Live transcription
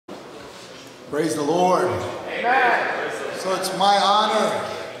Praise the Lord. Amen. So it's my honor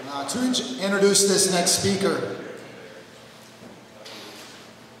to introduce this next speaker.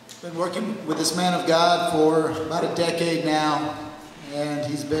 Been working with this man of God for about a decade now, and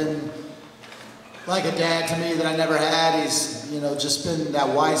he's been like a dad to me that I never had. He's, just been that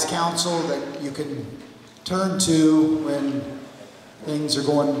wise counsel that you can turn to when things are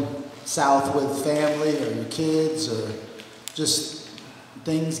going south with family or your kids, or just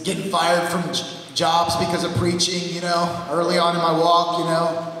things getting fired from jobs because of preaching, early on in my walk,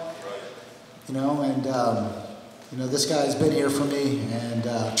 this guy's been here for me, and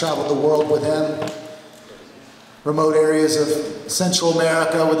traveled the world with him, remote areas of Central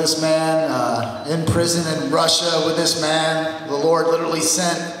America with this man, in prison in Russia with this man. The Lord literally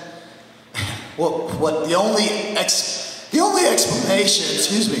sent the only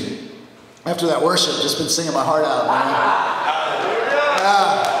explanation, after that worship, just been singing my heart out, man.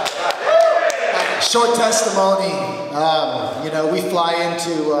 Short testimony, we fly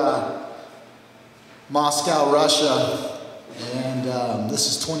into Moscow, Russia, and this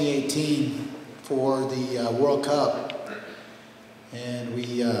is 2018 for the World Cup, and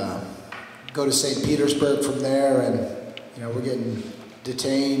we go to St. Petersburg from there, and we're getting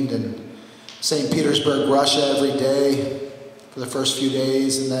detained in St. Petersburg, Russia every day for the first few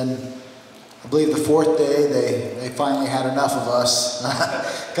days, and then I believe the fourth day they finally had enough of us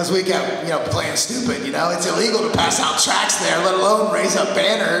because we kept playing stupid. It's illegal to pass out tracts there, let alone raise up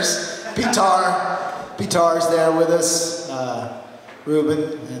banners. Pitar's there with us,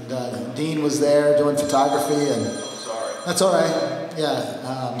 Ruben, and Dean was there doing photography, and that's all right.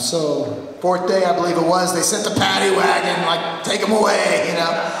 Yeah. So fourth day, I believe it was, they sent the paddy wagon, take them away.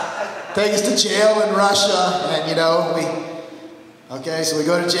 Take us to jail in Russia, and Okay, so we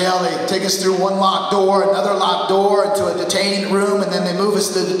go to jail, they take us through one locked door, another locked door, into a detaining room, and then they move us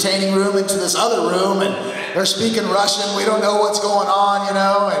to the detaining room into this other room, and they're speaking Russian, we don't know what's going on,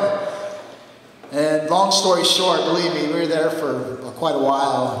 and long story short, believe me, we were there for quite a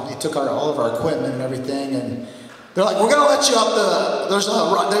while. They took all of our equipment and everything, and they're like, we're going to let you up they were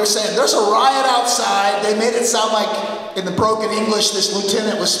saying, there's a riot outside. They made it sound like, in the broken English, this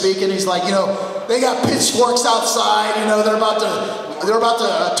lieutenant was speaking. He's like, they got pitchforks outside. They're about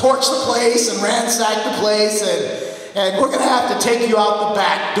to torch the place and ransack the place, and we're going to have to take you out the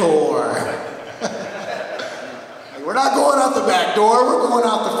back door. We're not going out the back door. We're going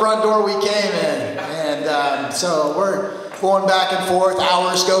out the front door we came in. And so we're going back and forth.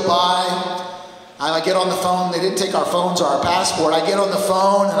 Hours go by. I get on the phone. They didn't take our phones or our passport. I get on the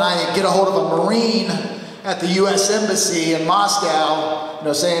phone and I get a hold of a Marine at the U.S. Embassy in Moscow,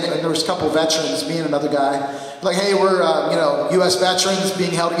 saying, and there was a couple of veterans, me and another guy, like, hey, we're, U.S. veterans being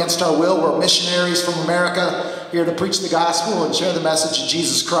held against our will. We're missionaries from America here to preach the gospel and share the message of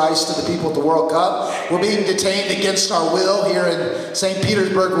Jesus Christ to the people at the World Cup. We're being detained against our will here in St.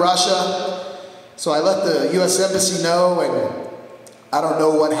 Petersburg, Russia. So I let the U.S. Embassy know, and I don't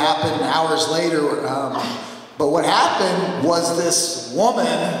know what happened hours later, but what happened was this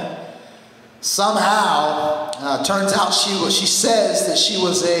woman somehow, turns out she says that she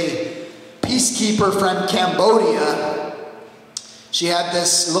was a peacekeeper from Cambodia. She had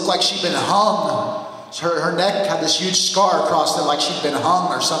this, it looked like she'd been hung. Her neck had this huge scar across it, like she'd been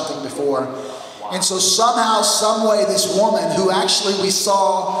hung or something before. And so somehow, some way, this woman, who actually we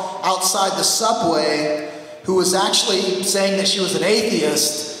saw outside the subway, who was actually saying that she was an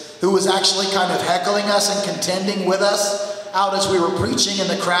atheist, who was actually kind of heckling us and contending with us out as we were preaching in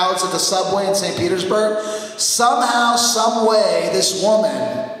the crowds at the subway in St. Petersburg. Somehow, some way, this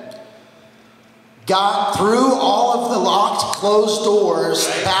woman got through all of the locked, closed doors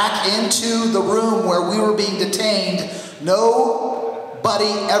back into the room where we were being detained.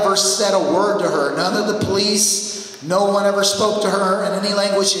 Nobody ever said a word to her. None of the police, no one ever spoke to her in any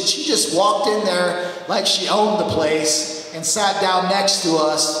language. And she just walked in there like she owned the place and sat down next to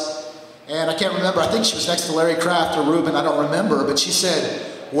us. And I can't remember, I think she was next to Larry Kraft or Ruben, I don't remember, but she said,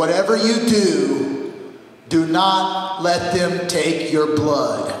 whatever you do, do not let them take your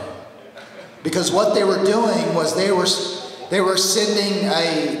blood. Because what they were doing was they were sending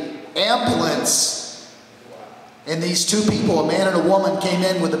an ambulance, and these two people, a man and a woman, came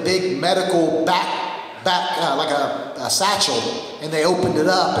in with a big medical like a satchel, and they opened it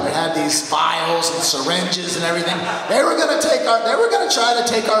up, and it had these vials and syringes and everything. They were going to try to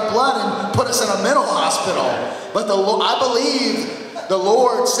take our blood and put us in a mental hospital. But I believe the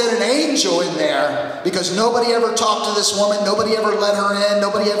Lord sent an angel in there, because nobody ever talked to this woman, nobody ever let her in,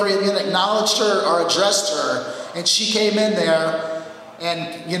 nobody ever even acknowledged her or addressed her, and she came in there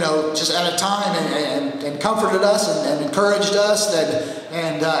and, you know, just at a time and comforted us and encouraged us.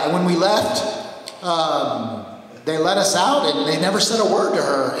 And when we left, they let us out and they never said a word to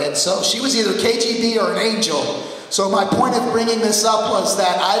her. And so she was either KGB or an angel. So my point of bringing this up was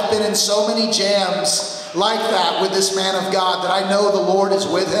that I've been in so many jams like that with this man of God that I know the Lord is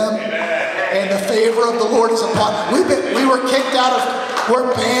with him. And the favor of the Lord is upon him.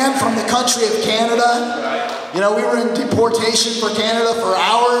 We're banned from the country of Canada. You know, we were in deportation for Canada for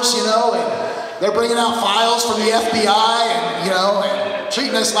hours, you know, and they're bringing out files from the FBI and, you know, and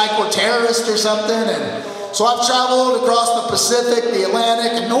treating us like we're terrorists or something. And so I've traveled across the Pacific, the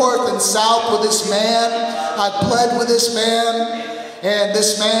Atlantic, north and south with this man. I've bled with this man. And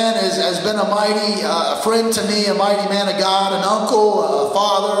this man has been a mighty friend to me, a mighty man of God, an uncle, a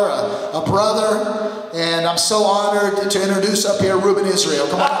father, a brother. And I'm so honored to introduce up here Ruben Israel.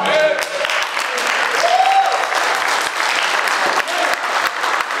 Come on.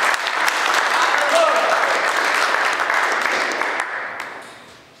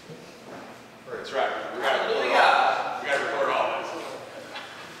 That's right. We got to record all this.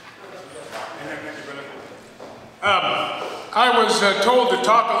 I was told to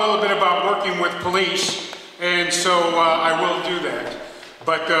talk a little bit about working with police, and so I will do that.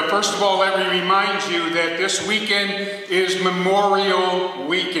 But first of all, let me remind you that this weekend is Memorial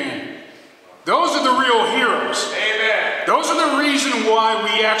Weekend. Those are the real heroes. Amen. Those are the reason why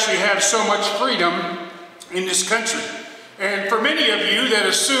we actually have so much freedom in this country. And for many of you that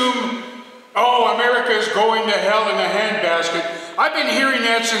assume, oh, America is going to hell in a handbasket, I've been hearing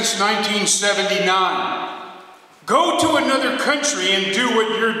that since 1979. Go to another country and do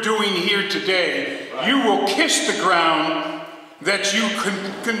what you're doing here today. You will kiss the ground that you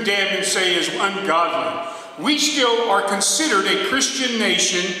condemn and say is ungodly. We still are considered a Christian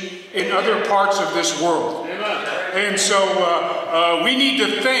nation in other parts of this world. Amen. And so we need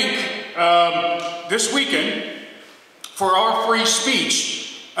to thank this weekend for our free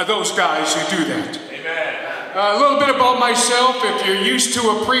speech of those guys who do that. Amen. A little bit about myself. If you're used to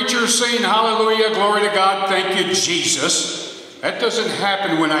a preacher saying hallelujah, glory to God, thank you, Jesus, that doesn't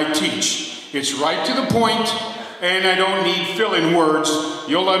happen when I teach. It's right to the point, and I don't need fill-in words.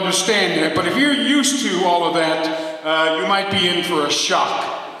 You'll understand that. But if you're used to all of that, you might be in for a shock.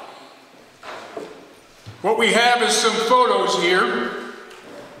 What we have is some photos here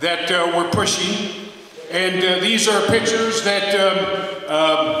that we're pushing. And these are pictures that,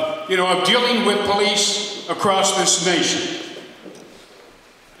 you know, of dealing with police across this nation.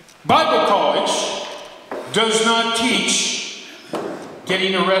 Bible college does not teach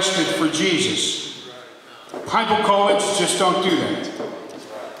getting arrested for Jesus. Bible college just don't do that.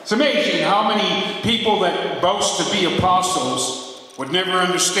 It's amazing how many people that boast to be apostles would never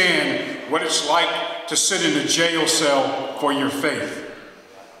understand what it's like to sit in a jail cell for your faith.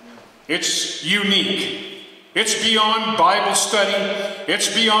 It's unique. It's beyond Bible study.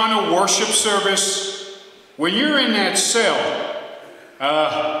 It's beyond a worship service. When you're in that cell,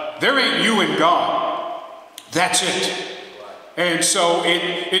 there ain't you and God. That's it. And so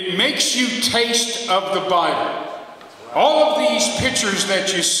it makes you taste of the Bible. All of these pictures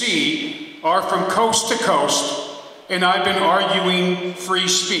that you see are from coast to coast, and I've been arguing free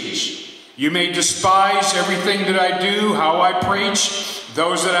speech. You may despise everything that I do, how I preach,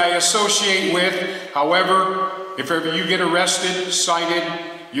 those that I associate with. However, if ever you get arrested, cited,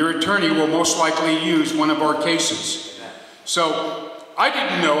 your attorney will most likely use one of our cases. So I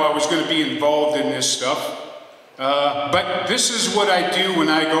didn't know I was going to be involved in this stuff. But this is what I do when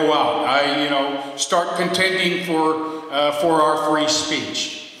I go out. I, start contending for our free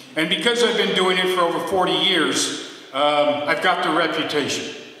speech. And because I've been doing it for over 40 years, I've got the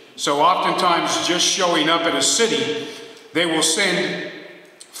reputation. So oftentimes just showing up at a city, they will send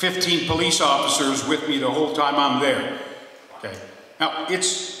 15 police officers with me the whole time I'm there. Okay. Now,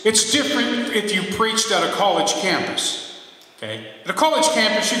 it's different if you preached at a college campus. Okay. At a college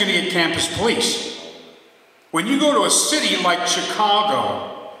campus, you're going to get campus police. When you go to a city like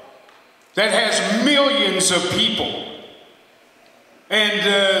Chicago that has millions of people,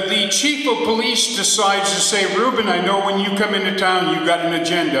 and the chief of police decides to say, Ruben, I know when you come into town you've got an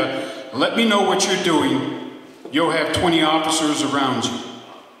agenda. Let me know what you're doing. You'll have 20 officers around you.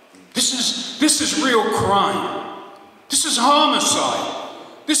 This is real crime. This is homicide.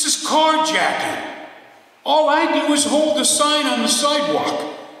 This is carjacking. All I do is hold the sign on the sidewalk.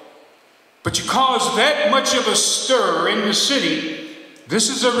 But you cause that much of a stir in the city, this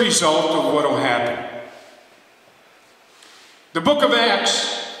is a result of what will happen. The book of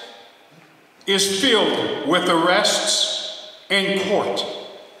Acts is filled with arrests and court.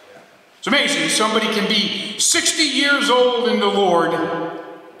 It's amazing. Somebody can be 60 years old in the Lord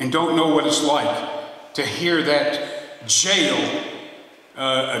and don't know what it's like to hear that jail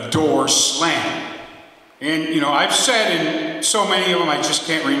door slam. And, you know, I've sat in so many of them, I just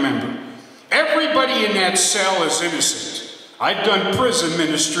can't remember. Everybody in that cell is innocent. I've done prison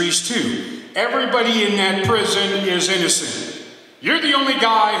ministries too. Everybody in that prison is innocent. You're the only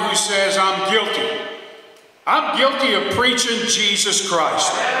guy who says, I'm guilty. I'm guilty of preaching Jesus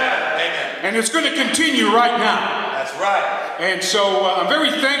Christ. Amen. And it's going to continue right now. That's right. And so I'm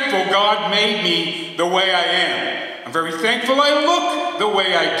very thankful God made me the way I am. I'm very thankful I look the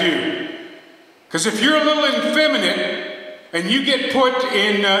way I do. Because if you're a little effeminate and you get put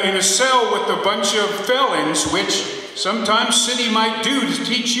in a cell with a bunch of felons, which sometimes city might do to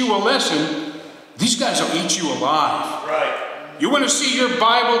teach you a lesson, these guys will eat you alive. Right. You want to see your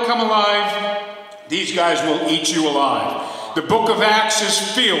Bible come alive? These guys will eat you alive. The book of Acts is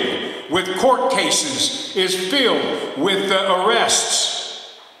filled with court cases, is filled with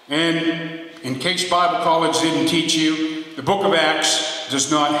arrests. And in case Bible college didn't teach you, the book of Acts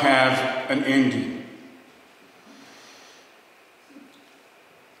does not have an ending.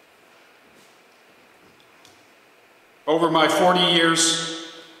 Over my 40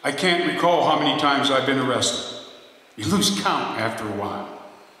 years, I can't recall how many times I've been arrested. You lose count after a while.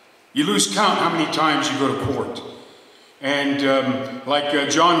 You lose count how many times you go to court. And like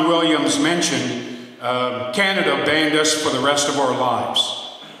John Williams mentioned, Canada banned us for the rest of our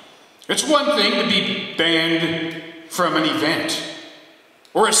lives. It's one thing to be banned from an event,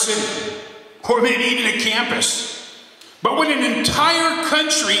 or a city, or maybe even a campus. But when an entire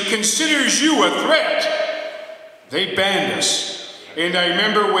country considers you a threat, they banned us. And I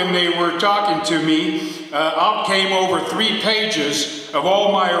remember when they were talking to me, out came over 3 pages of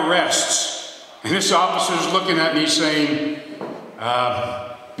all my arrests. And this officer's looking at me saying,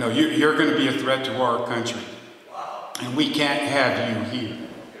 no, you're going to be a threat to our country. And we can't have you here.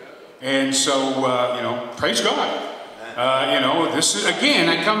 And so, you know, praise God. You know, this is, again,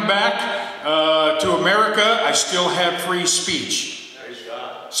 I come back to America, I still have free speech.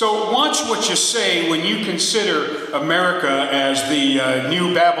 So watch what you say when you consider America as the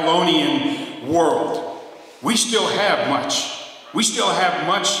new Babylonian world. We still have much. We still have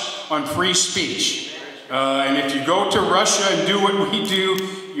much on free speech. And if you go to Russia and do what we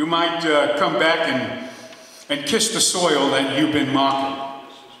do, you might come back and kiss the soil that you've been mocking.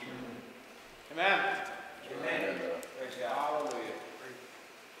 Amen.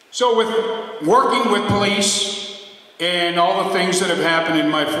 So with working with police and all the things that have happened in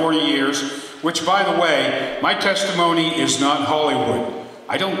my 40 years, which, by the way, my testimony is not Hollywood.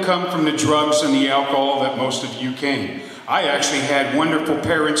 I don't come from the drugs and the alcohol that most of you came. I actually had wonderful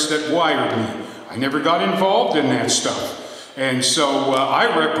parents that wired me. I never got involved in that stuff. And so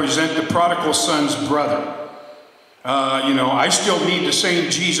I represent the prodigal son's brother. You know, I still need the same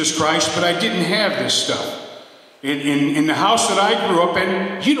Jesus Christ, but I didn't have this stuff. In the house that I grew up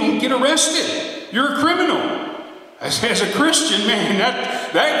in, you don't get arrested. You're a criminal. As a Christian, man,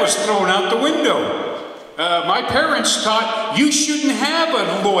 that was thrown out the window. My parents taught you shouldn't have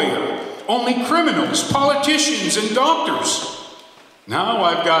a lawyer. Only criminals, politicians, and doctors. Now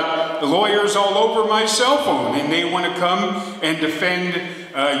I've got lawyers all over my cell phone, and they want to come and defend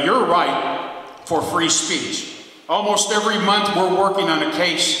your right for free speech. Almost every month we're working on a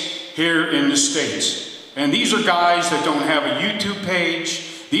case here in the States. And these are guys that don't have a YouTube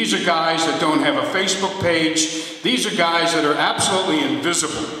page. These are guys that don't have a Facebook page. These are guys that are absolutely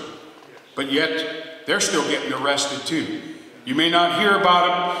invisible. But yet, they're still getting arrested too. You may not hear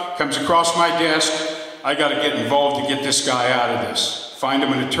about him. Comes across my desk. I got to get involved to get this guy out of this. Find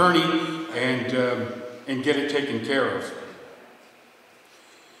him an attorney and get it taken care of.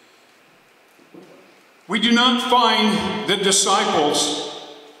 We do not find the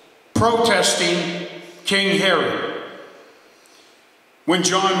disciples protesting King Herod when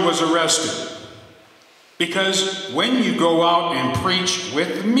John was arrested. Because when you go out and preach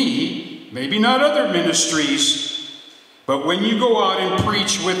with me, maybe not other ministries, but when you go out and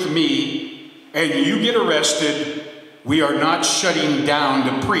preach with me and you get arrested, we are not shutting down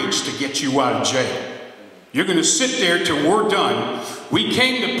to preach to get you out of jail. You're going to sit there till we're done. We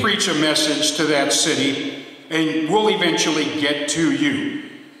came to preach a message to that city, and we'll eventually get to you.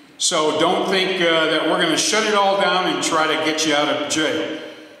 So don't think that we're going to shut it all down and try to get you out of jail.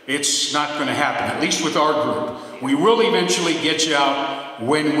 It's not going to happen, at least with our group. We will eventually get you out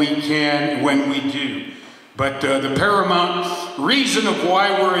when we can, when we do. But the paramount reason of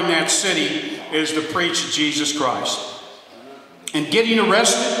why we're in that city is to preach Jesus Christ. And getting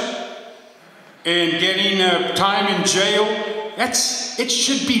arrested and getting time in jail, it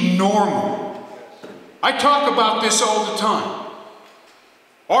should be normal. I talk about this all the time.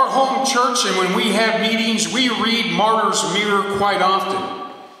 Our home church, and when we have meetings, we read Martyr's Mirror quite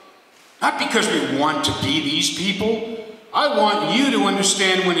often. Not because we want to be these people. I want you to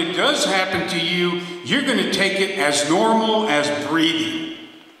understand when it does happen to you, you're going to take it as normal as breathing.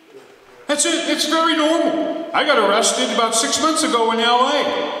 That's it. It's very normal. I got arrested about 6 months ago in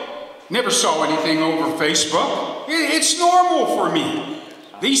LA. Never saw anything over Facebook. It's normal for me.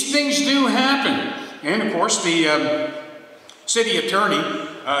 These things do happen. And of course, the city attorney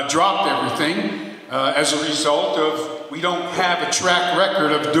dropped everything as a result of we don't have a track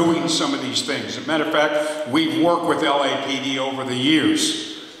record of doing some of these things. As a matter of fact, we've worked with LAPD over the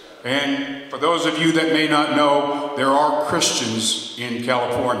years. And for those of you that may not know, there are Christians in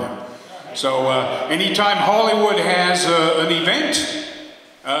California. So anytime Hollywood has an event,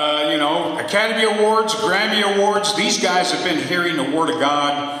 you know, Academy Awards, Grammy Awards, these guys have been hearing the Word of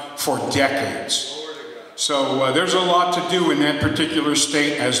God for decades. So there's a lot to do in that particular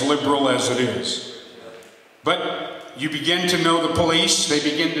state, as liberal as it is. But you begin to know the police. They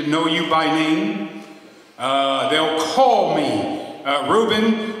begin to know you by name. They'll call me.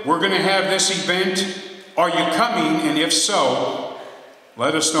 Ruben, we're going to have this event. Are you coming? And if so,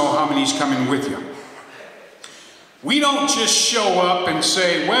 let us know how many's coming with you. We don't just show up and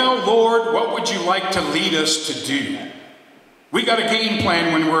say, well, Lord, what would you like to lead us to do? We got a game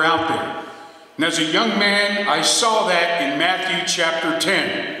plan when we're out there. And as a young man, I saw that in Matthew chapter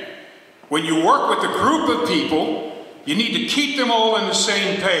 10. When you work with a group of people, you need to keep them all on the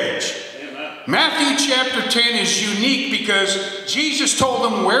same page. Amen. Matthew chapter 10 is unique because Jesus told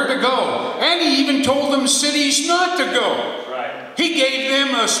them where to go. And he even told them cities not to go. Right. He gave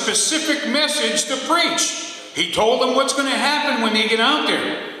them a specific message to preach. He told them what's going to happen when they get out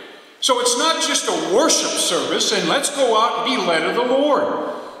there. So it's not just a worship service and let's go out and be led of the Lord.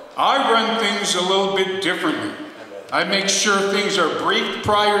 I run things a little bit differently. I make sure things are briefed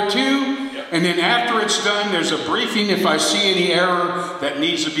prior to, and then after it's done, there's a briefing. If I see any error that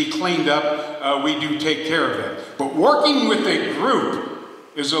needs to be cleaned up, we do take care of that. But working with a group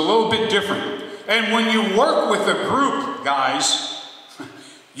is a little bit different. And when you work with a group, guys,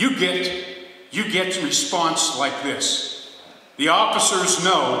 you get response like this. The officers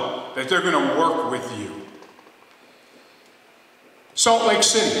know that they're going to work with you. Salt Lake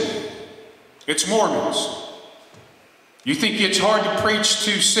City, it's Mormons. You think it's hard to preach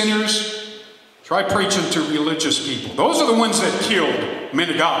to sinners? Try preaching to religious people. Those are the ones that killed men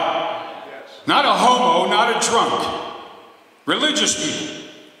of God. Not a homo, not a drunk. Religious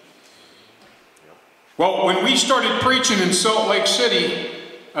people. Well, when we started preaching in Salt Lake City,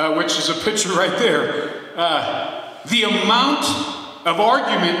 which is a picture right there, the amount of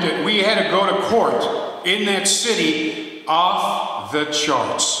argument that we had to go to court in that city, off the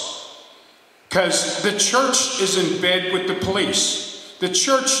charts. Because the church is in bed with the police. The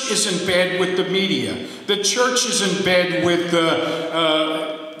church is in bed with the media. The church is in bed with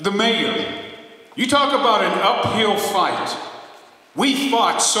the mayor. You talk about an uphill fight. We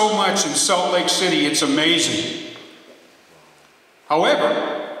fought so much in Salt Lake City, it's amazing.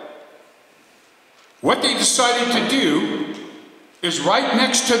 However, what they decided to do is right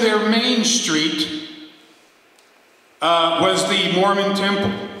next to their main street was the Mormon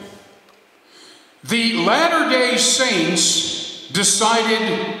temple. The Latter-day Saints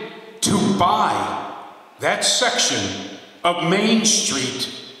decided to buy that section of Main Street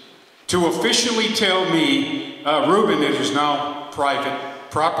to officially tell me, Ruben, it is now private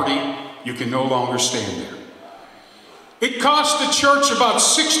property, you can no longer stand there. It cost the church about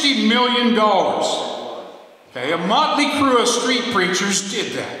 $60 million. Okay, a motley crew of street preachers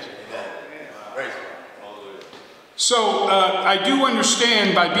did that. So I do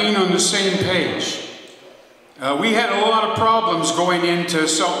understand by being on the same page. We had a lot of problems going into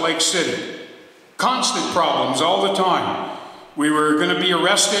Salt Lake City. Constant problems all the time. We were going to be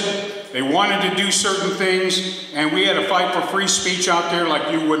arrested. They wanted to do certain things. And we had to fight for free speech out there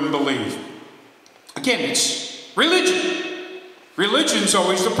like you wouldn't believe. Again, it's religion. Religion's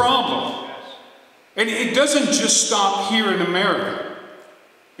always the problem. And it doesn't just stop here in America.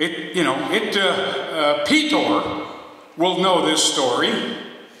 Peter will know this story.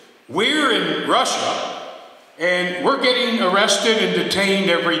 We're in Russia, and we're getting arrested and detained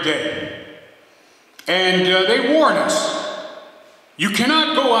every day. And they warn us, you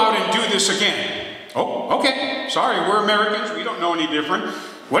cannot go out and do this again. Oh, okay, sorry, we're Americans, we don't know any different.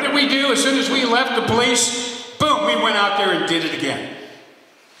 What did we do? As soon as we left the police, boom, we went out there and did it again.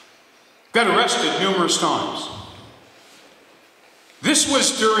 Got arrested numerous times. This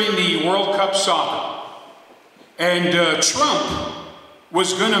was during the World Cup soccer. And Trump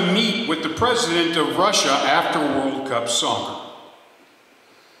was going to meet with the president of Russia after World Cup soccer.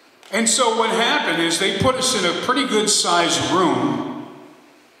 And so what happened is they put us in a pretty good sized room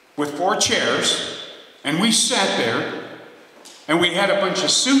with 4 chairs, and we sat there, and we had a bunch of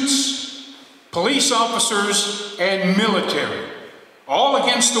suits, police officers, and military, all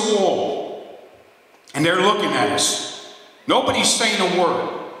against the wall. And they're looking at us. Nobody's saying a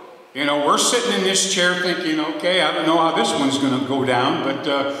word. You know, we're sitting in this chair thinking, okay, I don't know how this one's going to go down, but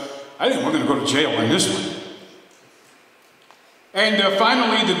I think we're going to go to jail on this one. And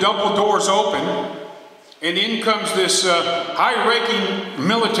finally, the double doors open, and in comes this high-ranking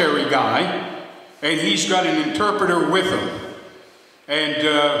military guy, and he's got an interpreter with him.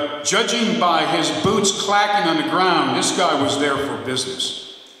 And judging by his boots clacking on the ground, this guy was there for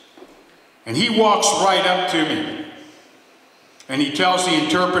business. And he walks right up to me. And he tells the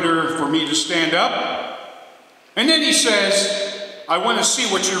interpreter for me to stand up. And then he says, I want to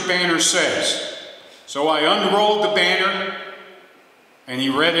see what your banner says. So I unrolled the banner, and he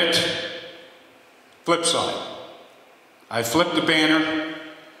read it, flip side. I flipped the banner,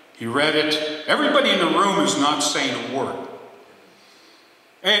 he read it. Everybody in the room is not saying a word.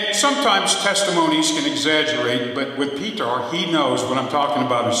 And sometimes testimonies can exaggerate, but with Peter, he knows what I'm talking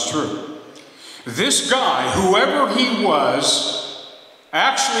about is true. This guy, whoever he was,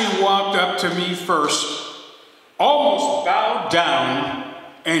 actually walked up to me first, almost bowed down,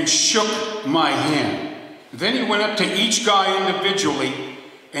 and shook my hand. Then he went up to each guy individually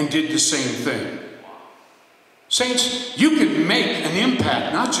and did the same thing. Saints, you can make an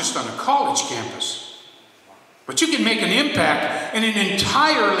impact, not just on a college campus, but you can make an impact in an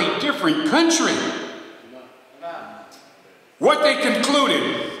entirely different country. What they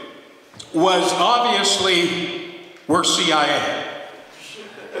concluded was obviously we're CIA.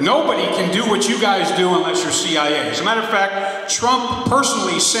 Nobody can do what you guys do unless you're CIA. As a matter of fact, Trump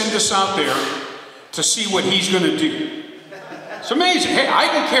personally sent us out there to see what he's going to do. It's amazing. Hey,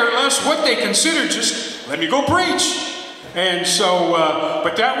 I don't care less what they consider, just let me go preach. And so,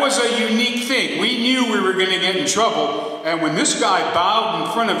 but that was a unique thing. We knew we were going to get in trouble. And when this guy bowed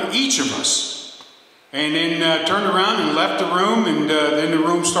in front of each of us, and then turned around and left the room, and then the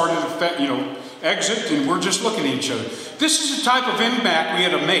room started to, exit, and we're just looking at each other. This is the type of impact we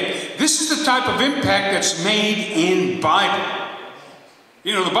had to make. This is the type of impact that's made in Bible.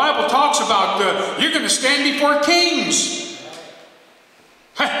 You know, the Bible talks about you're going to stand before kings.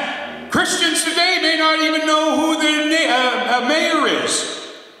 Christians today may not even know who the mayor is.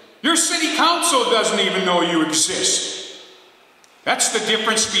 Your city council doesn't even know you exist. That's the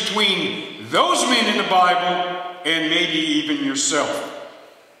difference between those men in the Bible and maybe even yourself.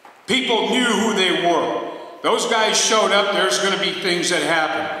 People knew who they were. Those guys showed up, there's going to be things that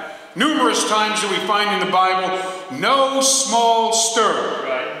happen. Numerous times that we find in the Bible, no small stir.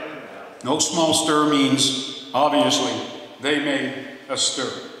 Right. No small stir means, obviously, they made a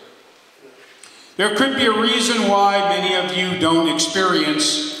stir. There could be a reason why many of you don't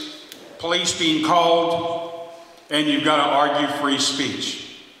experience police being called and you've got to argue free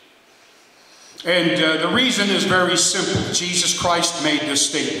speech. And the reason is very simple. Jesus Christ made this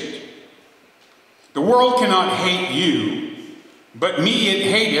statement. The world cannot hate you, but me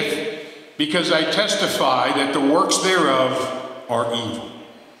it hateth, because I testify that the works thereof are evil.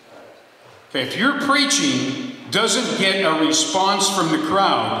 Okay, if your preaching doesn't get a response from the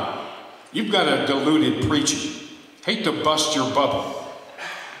crowd, you've got a diluted preaching. Hate to bust your bubble.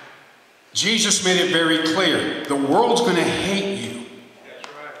 Jesus made it very clear. The world's going to hate you.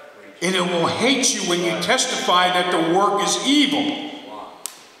 And it will hate you when you testify that the work is evil.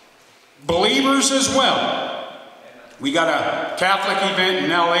 Believers as well. We got a Catholic event in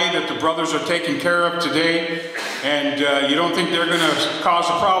LA that the brothers are taking care of today. And you don't think they're going to cause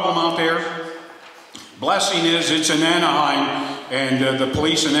a problem out there? Blessing is it's in Anaheim. And the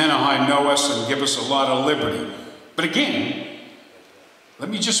police in Anaheim know us and give us a lot of liberty. But again, let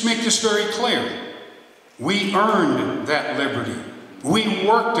me just make this very clear. We earned that liberty. We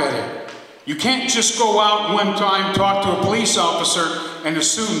worked at it. You can't just go out one time, talk to a police officer, and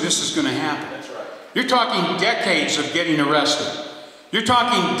assume this is going to happen. That's right. You're talking decades of getting arrested. You're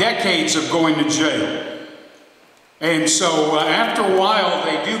talking decades of going to jail. And so after a while,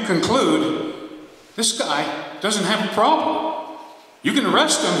 they do conclude, this guy doesn't have a problem. You can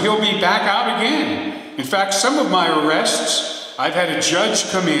arrest him, he'll be back out again. In fact, some of my arrests, I've had a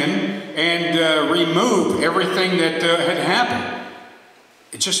judge come in and remove everything that had happened.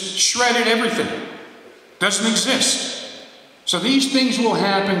 It just shredded everything. Doesn't exist. So these things will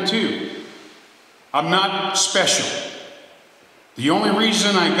happen too. I'm not special. The only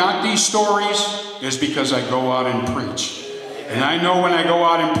reason I got these stories is because I go out and preach. And I know when I go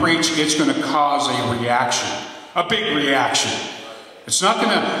out and preach, it's going to cause a reaction. A big reaction.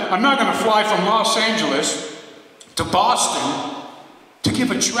 I'm not going to fly from Los Angeles to Boston to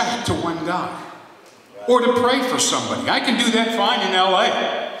give a tract to one guy or to pray for somebody. I can do that fine in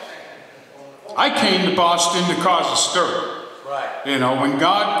LA. I came to Boston to cause a stir. You know, when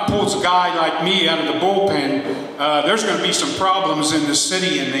God pulls a guy like me out of the bullpen, there's going to be some problems in the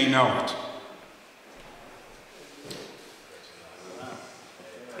city, and they know it.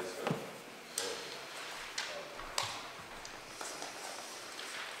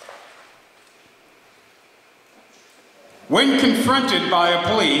 When confronted by a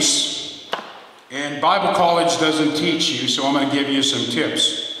police, and Bible college doesn't teach you, so I'm going to give you some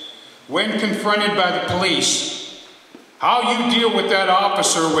tips. When confronted by the police, how you deal with that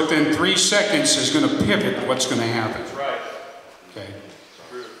officer within 3 seconds is going to pivot what's going to happen. Okay.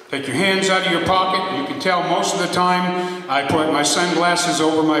 Take your hands out of your pocket. You can tell most of the time I put my sunglasses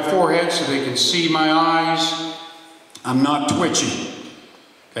over my forehead so they can see my eyes. I'm not twitching.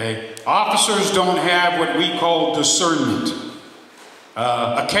 Okay. Officers don't have what we call discernment.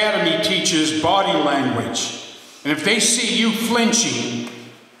 Academy teaches body language. And if they see you flinching,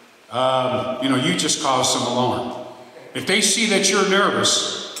 you know, you just cause some alarm. If they see that you're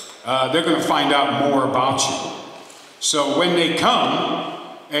nervous, they're going to find out more about you. So when they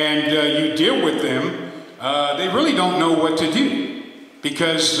come and you deal with them, they really don't know what to do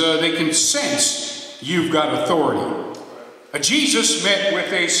because they can sense you've got authority. Jesus met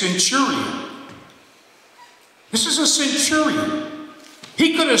with a centurion. This is a centurion.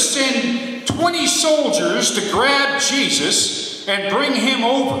 He could have sent 20 soldiers to grab Jesus and bring him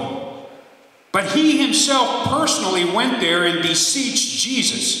over. But he himself personally went there and beseeched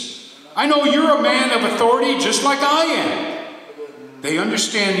Jesus. I know you're a man of authority just like I am. They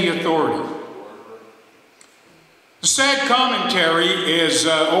understand the authority. The sad commentary is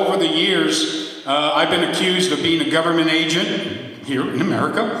over the years, I've been accused of being a government agent here in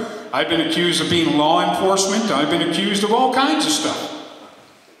America. I've been accused of being law enforcement. I've been accused of all kinds of stuff.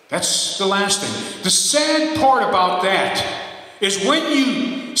 That's the last thing. The sad part about that is when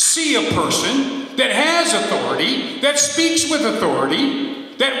you see a person that has authority, that speaks with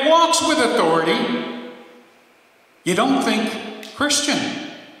authority, that walks with authority, you don't think Christian.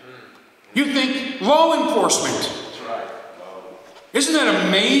 You think law enforcement. Isn't that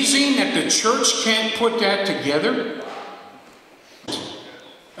amazing that the church can't put that together?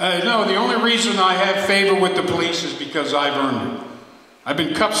 No, the only reason I have favor with the police is because I've earned it. I've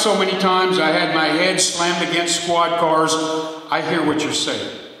been cuffed so many times, I had my head slammed against squad cars. I hear what you're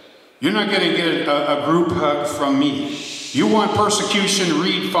saying. You're not going to get a group hug from me. You want persecution,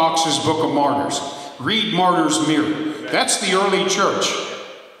 read Fox's Book of Martyrs. Read Martyr's Mirror. That's the early church.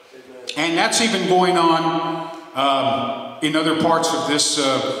 And that's even going on in other parts of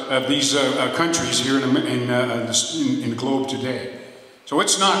these countries here in the globe today. So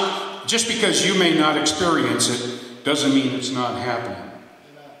it's not, just because you may not experience it, doesn't mean it's not happening.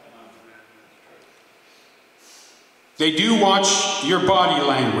 They do watch your body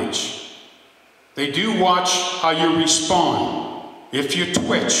language. They do watch how you respond. If you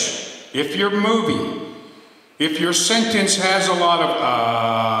twitch, if you're moving, if your sentence has a lot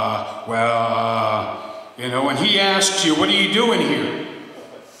of, you know, and he asks you, what are you doing here?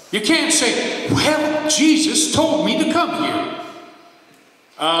 You can't say, well, Jesus told me to come here.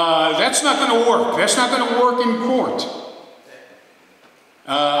 That's not going to work. That's not going to work in court.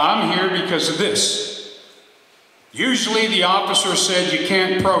 I'm here because of this. Usually the officer said you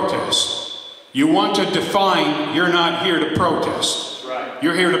can't protest. You want to define you're not here to protest. Right.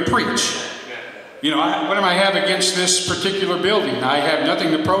 You're here to preach. You know, what do I have against this particular building? I have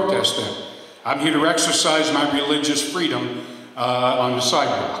nothing to protest them. I'm here to exercise my religious freedom on the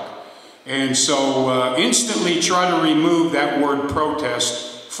sidewalk. And so instantly try to remove that word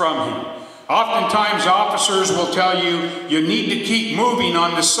protest from him. Oftentimes officers will tell you, you need to keep moving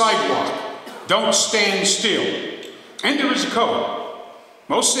on the sidewalk. Don't stand still. And there is a code.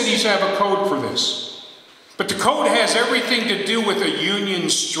 Most cities have a code for this. But the code has everything to do with a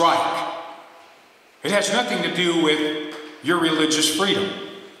union strike. It has nothing to do with your religious freedom.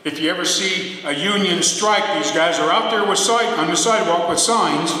 If you ever see a union strike, these guys are out there on the sidewalk with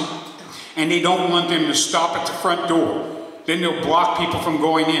signs, and they don't want them to stop at the front door. Then they'll block people from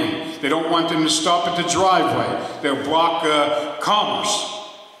going in. They don't want them to stop at the driveway. They'll block commerce.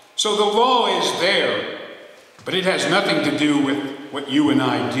 So the law is there, but it has nothing to do with what you and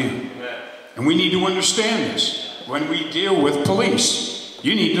I do. And we need to understand this. When we deal with police,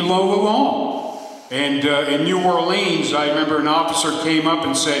 you need to know the law. And in New Orleans, I remember an officer came up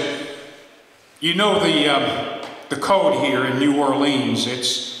and said, you know the code here in New Orleans,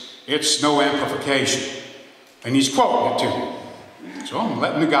 it's no amplification. And he's quoting it to me. So I'm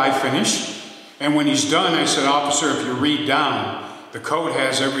letting the guy finish. And when he's done, I said, officer, if you read down, The code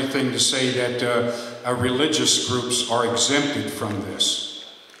has everything to say that religious groups are exempted from this.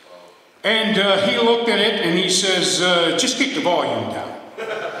 And he looked at it and he says, just keep the volume down.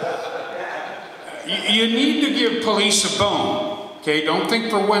 You need to give police a bone. Okay, don't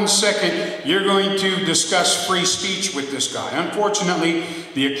think for 1 second you're going to discuss free speech with this guy. Unfortunately,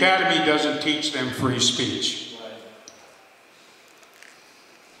 the academy doesn't teach them free speech.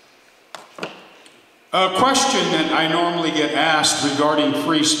 A question that I normally get asked regarding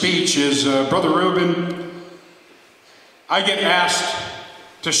free speech is, Brother Ruben, I get asked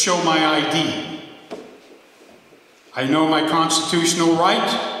to show my ID. I know my constitutional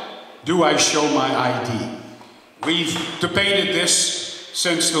right. Do I show my ID? We've debated this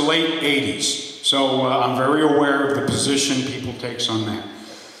since the late 80s, so I'm very aware of the position people take on that.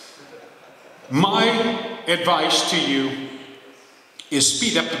 My advice to you is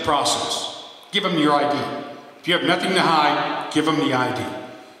speed up the process. Give them your ID. If you have nothing to hide, give them the ID.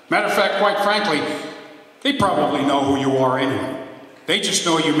 Matter of fact, quite frankly, they probably know who you are anyway. They just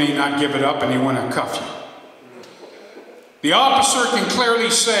know you may not give it up and they want to cuff you. The officer can clearly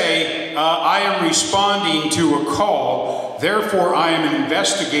say, I am responding to a call, therefore I am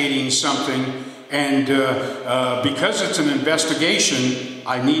investigating something, and because it's an investigation,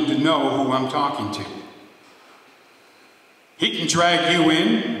 I need to know who I'm talking to. He can drag you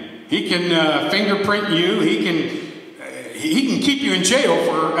in. He can fingerprint you. He can keep you in jail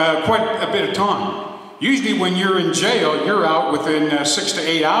for quite a bit of time. Usually when you're in jail, you're out within 6 to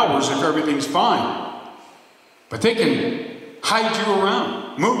 8 hours if everything's fine. But they can hide you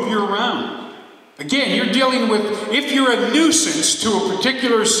around, move you around. Again, you're dealing with, if you're a nuisance to a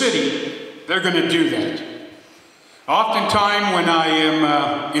particular city, they're going to do that. Oftentimes when I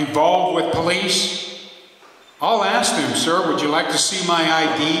am involved with police, I'll ask them, sir, would you like to see my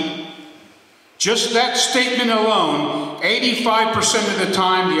ID? Just that statement alone, 85% of the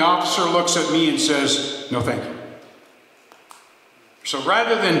time the officer looks at me and says, no thank you. So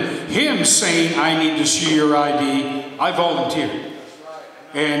rather than him saying, I need to see your ID, I volunteer.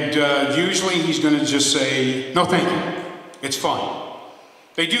 And usually he's going to just say, no thank you, it's fine.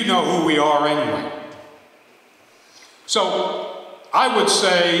 They do know who we are anyway. So I would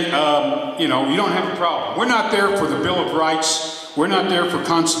say, you know, you don't have a problem. We're not there for the Bill of Rights. We're not there for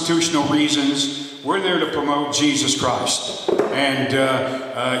constitutional reasons. We're there to promote Jesus Christ. And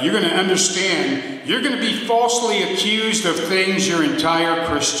you're going to understand, you're going to be falsely accused of things your entire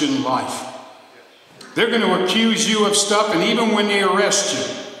Christian life. They're going to accuse you of stuff, and even when they arrest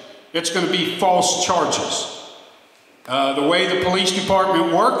you, it's going to be false charges. The way the police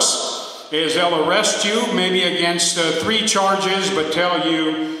department works is they'll arrest you maybe against 3 charges, but tell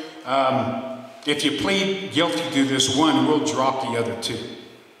you, if you plead guilty to this one, we'll drop the other 2.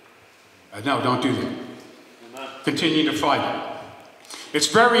 No, don't do that. Continue to fight. It's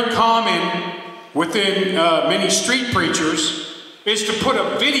very common within many street preachers is to put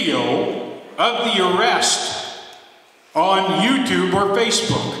a video of the arrest on YouTube or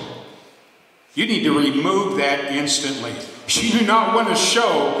Facebook. You need to remove that instantly. You do not want to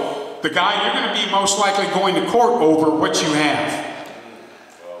show the guy you're going to be most likely going to court over what you have.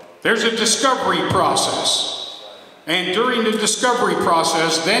 There's a discovery process. And during the discovery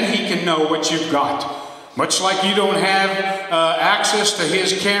process, then he can know what you've got. Much like you don't have access to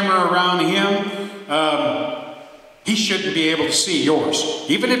his camera around him, he shouldn't be able to see yours,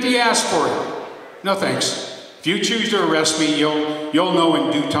 even if he asks for it. No thanks. If you choose to arrest me, you'll know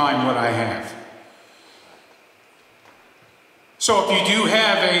in due time what I have. So if you do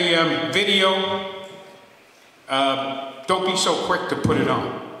have a video, don't be so quick to put it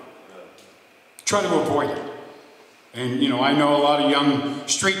on. Try to avoid it. And, you know, I know a lot of young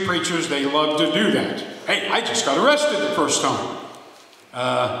street preachers, they love to do that. Hey, I just got arrested the first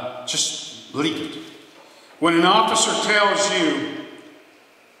time. Just leave it. When an officer tells you,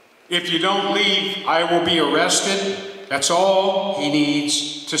 if you don't leave, I will be arrested, that's all he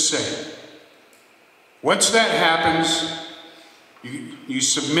needs to say. Once that happens, you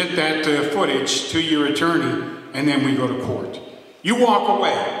submit that footage to your attorney, and then we go to court. You walk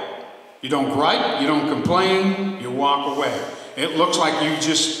away. You don't gripe, you don't complain, you walk away. It looks like you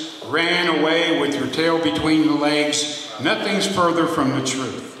just ran away with your tail between the legs. Nothing's further from the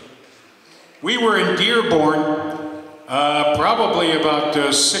truth. We were in Dearborn probably about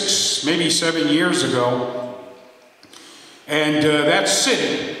 6, maybe 7 years ago. And that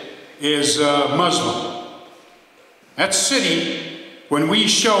city is Muslim. That city, when we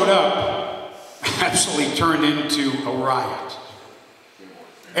showed up, absolutely turned into a riot.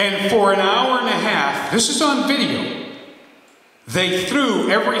 And for an hour and a half, this is on video, they threw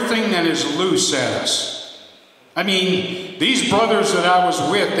everything that is loose at us. I mean, these brothers that I was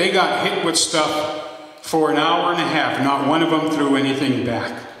with, they got hit with stuff for an hour and a half. Not one of them threw anything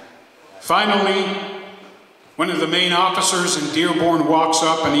back. Finally, one of the main officers in Dearborn walks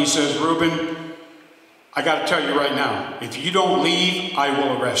up and he says, "Ruben, I got to tell you right now, if you don't leave, I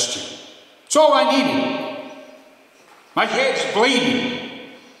will arrest you." It's all I needed. My head's bleeding.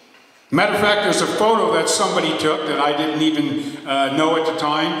 Matter of fact, there's a photo that somebody took that I didn't even know at the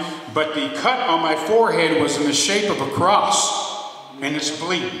time, but the cut on my forehead was in the shape of a cross, and it's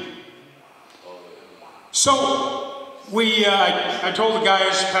bleeding. So I told the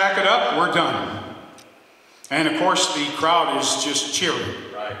guys, pack it up, we're done. And of course, the crowd is just cheering.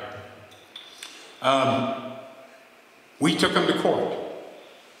 We took him to court.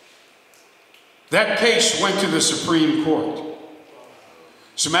 That case went to the Supreme Court.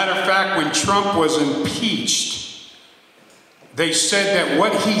 As a matter of fact, when Trump was impeached, they said that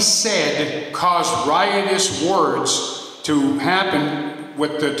what he said caused riotous words to happen,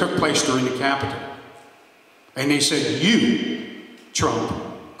 what took place during the Capitol. And they said, "You, Trump,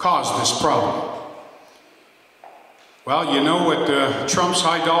 caused this problem." Well, you know what Trump's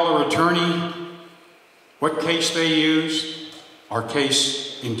high-dollar attorney, what case they used? Our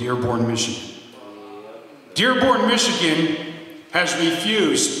case in Dearborn, Michigan. Dearborn, Michigan has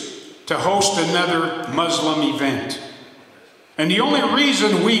refused to host another Muslim event. And the only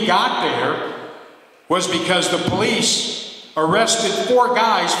reason we got there was because the police arrested 4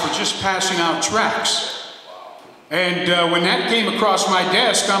 guys for just passing out tracts. And when that came across my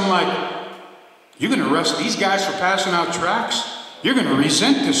desk, I'm like, "You're going to arrest these guys for passing out tracts? You're going to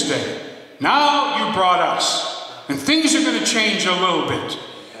resent this day. Now you brought us. And things are going to change a little bit."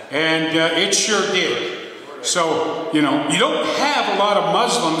 And it sure did. So, you know, you don't have a lot of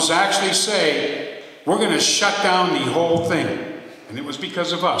Muslims actually say, "We're going to shut down the whole thing." And it was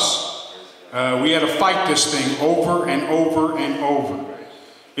because of us. We had to fight this thing over and over and over.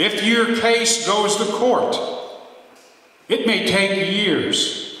 If your case goes to court, it may take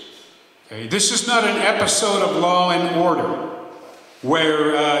years. Okay? This is not an episode of Law and Order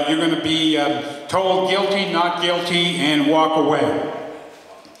where you're going to be told guilty, not guilty, and walk away.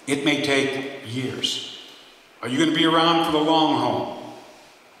 It may take years. Are you going to be around for the long haul?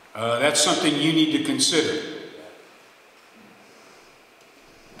 That's something you need to consider.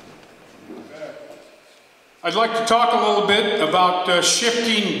 I'd like to talk a little bit about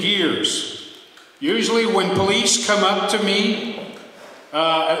shifting gears. Usually when police come up to me,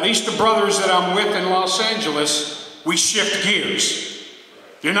 at least the brothers that I'm with in Los Angeles, we shift gears.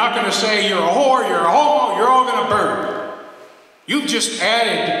 You're not going to say, "You're a whore, you're a homo, you're all going to burn." You've just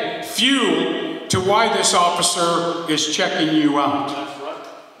added fuel to why this officer is checking you out.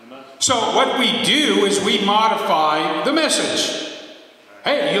 So what we do is we modify the message.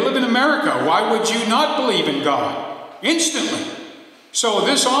 Hey, you live in America. Why would you not believe in God? Instantly. So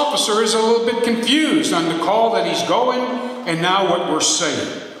this officer is a little bit confused on the call that he's going and now what we're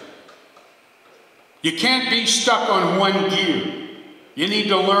saying. You can't be stuck on one gear. You need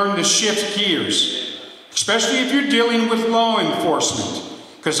to learn to shift gears, especially if you're dealing with law enforcement.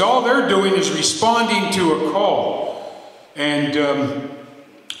 Because all they're doing is responding to a call. And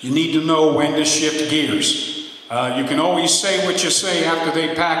you need to know when to shift gears. You can always say what you say after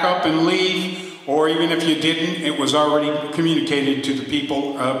they pack up and leave, or even if you didn't, it was already communicated to the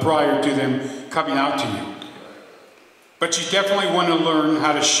people prior to them coming out to you. But you definitely want to learn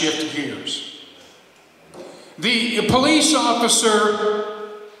how to shift gears. The police officer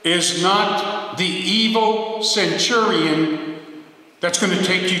is not the evil centurion that's going to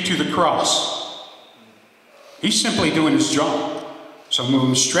take you to the cross. He's simply doing his job. Some of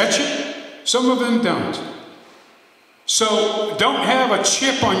them stretch it, some of them don't. So don't have a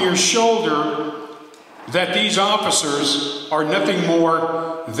chip on your shoulder that these officers are nothing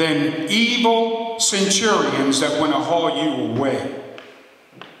more than evil centurions that want to haul you away.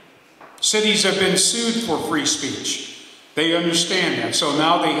 Cities have been sued for free speech. They understand that, so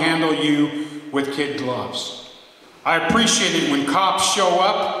now they handle you with kid gloves. I appreciate it when cops show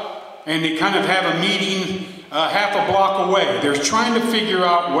up and they kind of have a meeting half a block away. They're trying to figure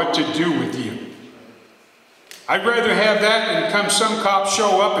out what to do with you. I'd rather have that than some cop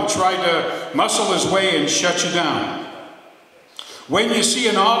show up and try to muscle his way and shut you down. When you see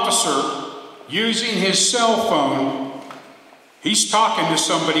an officer using his cell phone, he's talking to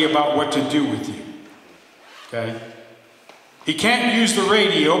somebody about what to do with you. Okay? He can't use the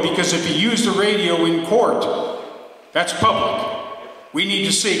radio because if he used the radio in court, that's public. We need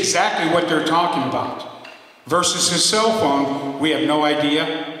to see exactly what they're talking about. Versus his cell phone, we have no idea,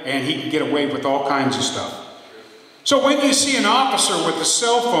 and he can get away with all kinds of stuff. So when you see an officer with a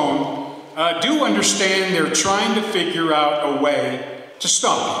cell phone do understand they're trying to figure out a way to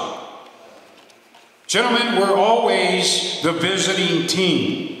stop you. Gentlemen, we're always the visiting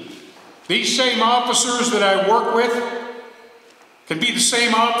team. These same officers that I work with can be the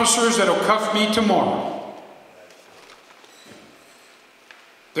same officers that will cuff me tomorrow.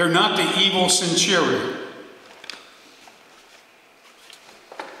 They're not the evil centurion.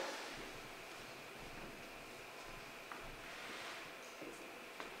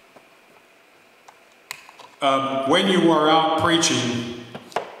 When you are out preaching,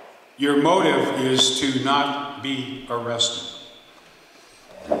 your motive is to not be arrested.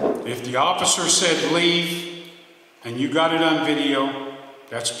 If the officer said leave and you got it on video,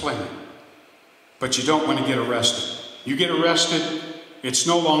 that's plenty. But you don't want to get arrested. You get arrested, it's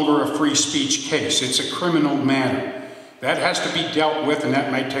no longer a free speech case. It's a criminal matter. That has to be dealt with, and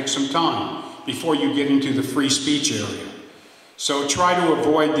that might take some time before you get into the free speech area. So try to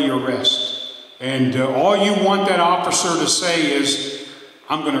avoid the arrest. And all you want that officer to say is,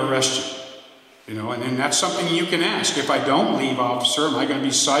 I'm going to arrest you. You know, and that's something you can ask. If I don't leave, officer, am I going to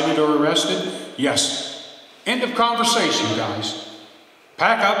be cited or arrested? Yes. End of conversation, guys.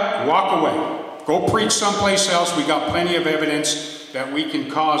 Pack up, walk away. Go preach someplace else. We got plenty of evidence that we can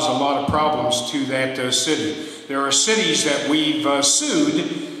cause a lot of problems to that city. There are cities that we've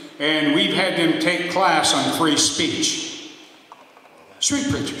sued, and we've had them take class on free speech. Street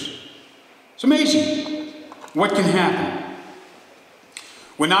preachers. It's amazing what can happen.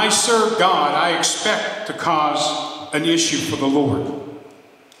 When I serve God, I expect to cause an issue for the Lord.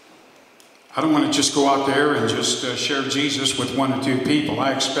 I don't want to just go out there and just share Jesus with one or two people.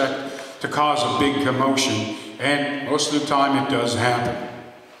 I expect to cause a big commotion, and most of the time it does happen.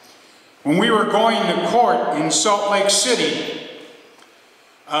 When we were going to court in Salt Lake City,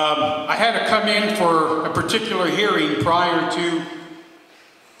 I had to come in for a particular hearing prior to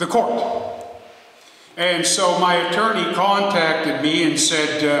the court. And so my attorney contacted me and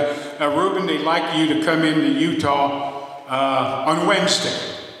said, Ruben, they'd like you to come into Utah on Wednesday.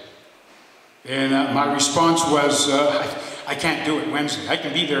 And my response was, I can't do it Wednesday. I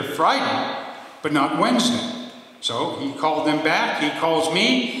can be there Friday, but not Wednesday. So he called them back. He calls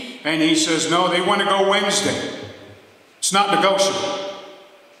me, and he says, no, they want to go Wednesday. It's not negotiable.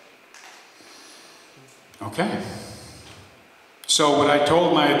 Okay. So what I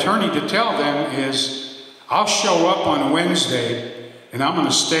told my attorney to tell them is, I'll show up on Wednesday, and I'm going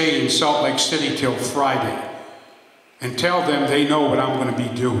to stay in Salt Lake City till Friday, and tell them they know what I'm going to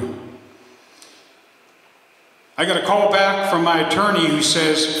be doing. I got a call back from my attorney who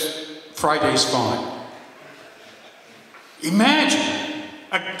says, Friday's fine. Imagine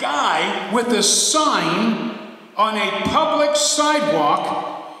a guy with a sign on a public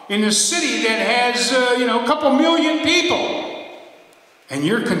sidewalk in a city that has, a couple million people, and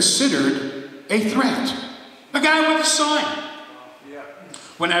you're considered a threat. A guy with a sign.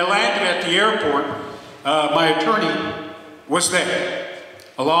 When I landed at the airport, my attorney was there,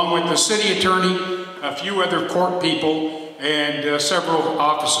 along with the city attorney, a few other court people, and several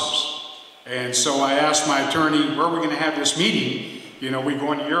officers. And so I asked my attorney, where are we going to have this meeting? You know, we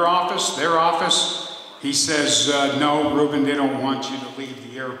going to your office, their office? He says, no, Ruben, they don't want you to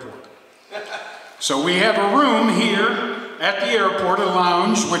leave the airport. So we have a room here at the airport, a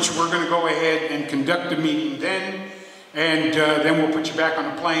lounge, which we're going to go ahead and conduct a meeting then, and then we'll put you back on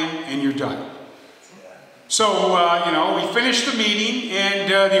the plane and you're done. So, we finished the meeting, and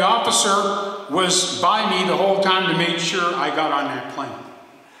the officer was by me the whole time to make sure I got on that plane.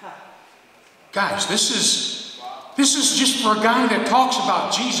 Guys, this is just for a guy that talks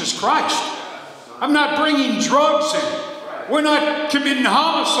about Jesus Christ. I'm not bringing drugs in. We're not committing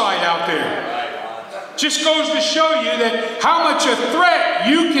homicide out there. Just goes to show you that how much a threat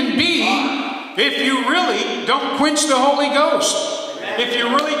you can be if you really don't quench the Holy Ghost. If you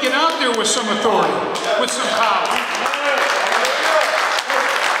really get out there with some authority, with some power.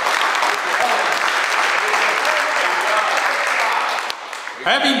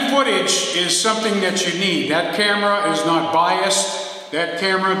 Having footage is something that you need. That camera is not biased. That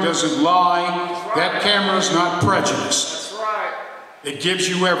camera doesn't lie. That camera is not prejudiced. It gives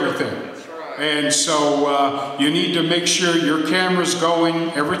you everything. And so you need to make sure your camera's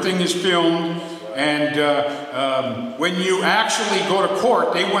going, everything is filmed, and when you actually go to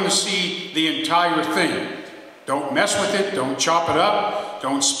court, they want to see the entire thing. Don't mess with it, don't chop it up,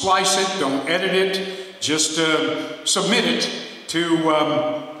 don't splice it, don't edit it, just submit it to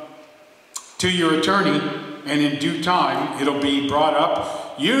your attorney, and in due time it'll be brought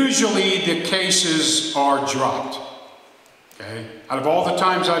up. Usually the cases are dropped. Okay? Out of all the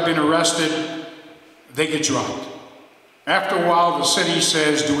times I've been arrested, they get dropped. After a while, the city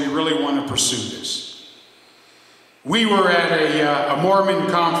says, do we really want to pursue this? We were at a Mormon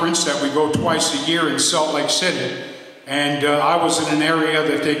conference that we go twice a year in Salt Lake City, and I was in an area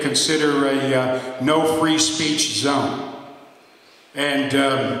that they consider a no free speech zone. And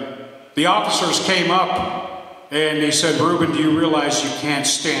the officers came up and they said, Ruben, do you realize you can't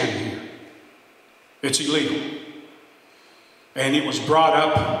stand here? It's illegal. And it was brought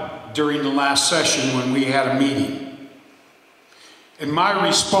up during the last session when we had a meeting. And my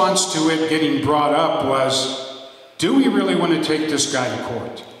response to it getting brought up was, do we really want to take this guy to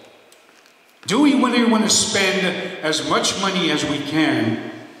court? Do we really want to spend as much money as we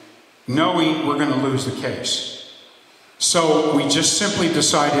can knowing we're going to lose the case? So we just simply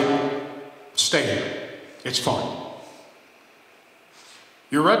decided, stay here. It's fine.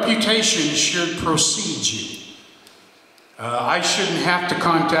 Your reputation should precede you. I shouldn't have to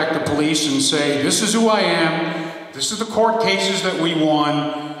contact the police and say, this is who I am, this is the court cases that we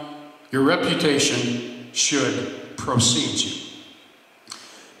won. Your reputation should precede you.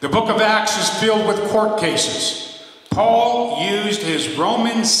 The book of Acts is filled with court cases. Paul used his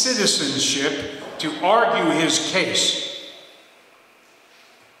Roman citizenship to argue his case.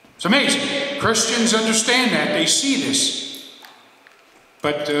 It's amazing. Christians understand that. They see this.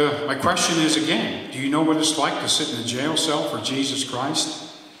 But my question is again, do you know what it's like to sit in a jail cell for Jesus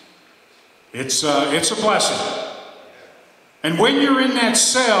Christ? It's a blessing. And when you're in that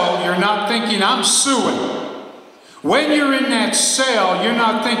cell, you're not thinking, I'm suing. When you're in that cell, you're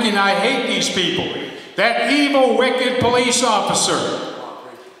not thinking, I hate these people. That evil, wicked police officer.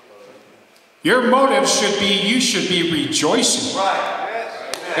 Your motive should be, you should be rejoicing.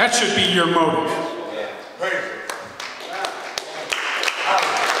 That should be your motive.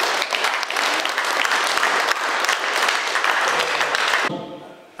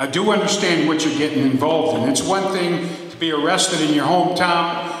 I do understand what you're getting involved in. It's one thing to be arrested in your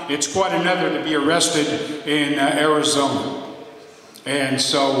hometown. It's quite another to be arrested in Arizona. And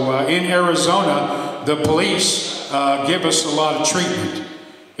so in Arizona, the police give us a lot of treatment.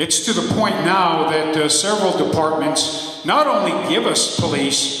 It's to the point now that several departments not only give us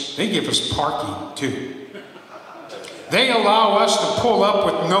police, they give us parking too. They allow us to pull up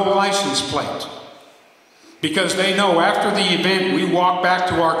with no license plate. Because they know after the event, we walk back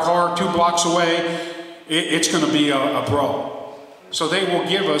to our car 2 blocks away, it's going to be a brawl. So they will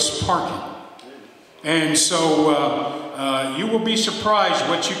give us parking. And so you will be surprised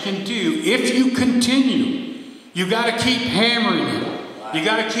what you can do if you continue. You got to keep hammering it. You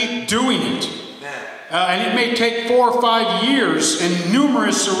got to keep doing it. And it may take 4 or 5 years and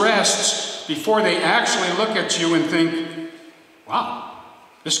numerous arrests before they actually look at you and think, wow,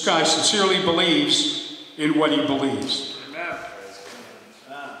 this guy sincerely believes in what he believes. Amen.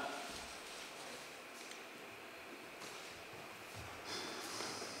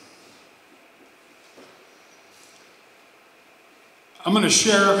 I'm going to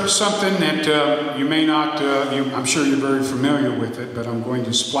share something that you may not, I'm sure you're very familiar with it, but I'm going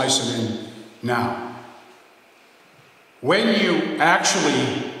to splice it in now. When you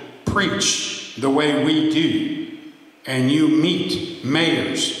actually preach the way we do, and you meet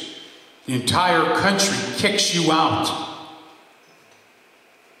mayors, the entire country kicks you out.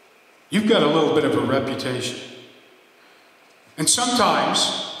 You've got a little bit of a reputation. And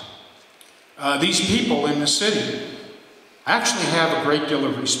sometimes these people in the city actually have a great deal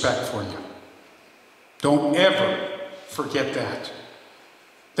of respect for you. Don't ever forget that.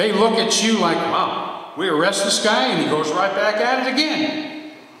 They look at you like, wow, we arrest this guy and he goes right back at it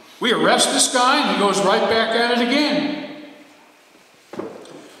again. We arrest this guy and he goes right back at it again.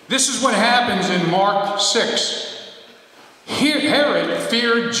 This is what happens in Mark 6. Herod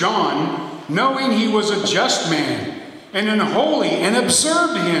feared John, knowing he was a just man and an holy, and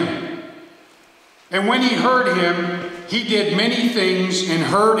observed him. And when he heard him, he did many things and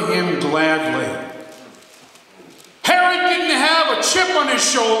heard him gladly. Herod didn't have a chip on his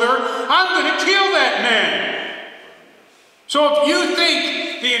shoulder. I'm going to kill that man. So if you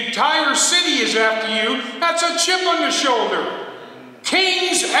think the entire city is after you, that's a chip on the shoulder.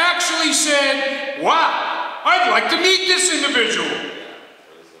 Kings actually said, wow, I'd like to meet this individual.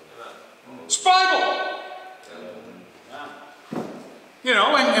 It's Bible. You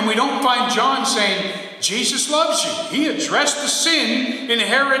know, and we don't find John saying, Jesus loves you. He addressed the sin in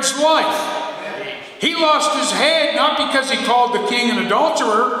Herod's life. He lost his head not because he called the king an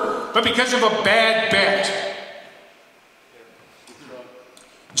adulterer, but because of a bad bet.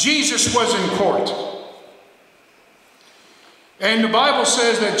 Jesus was in court. And the Bible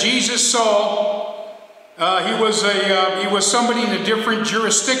says that Jesus saw he was somebody in a different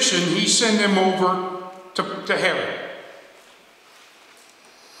jurisdiction. He sent him over to Herod.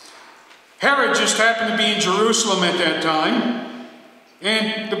 Herod just happened to be in Jerusalem at that time,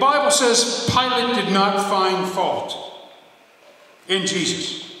 and the Bible says Pilate did not find fault in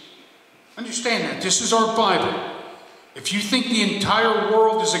Jesus. Understand that. This is our Bible. If you think the entire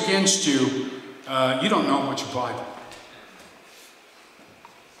world is against you, you don't know much Bible.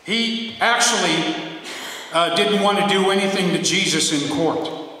 He actually didn't want to do anything to Jesus in court.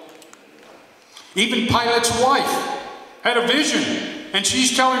 Even Pilate's wife had a vision, and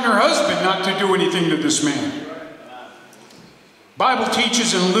she's telling her husband not to do anything to this man. Bible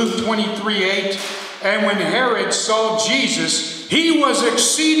teaches in Luke 23:8, and when Herod saw Jesus, he was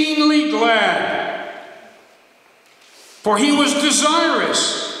exceedingly glad, for he was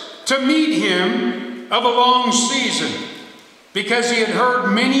desirous to meet him of a long season, because he had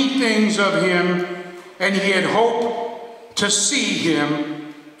heard many things of him, and he had hoped to see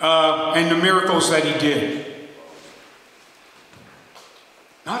him and the miracles that he did.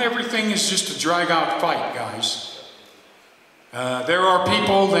 Not everything is just a drag-out fight, guys. There are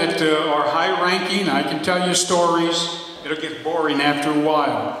people that are high-ranking. I can tell you stories. It'll get boring after a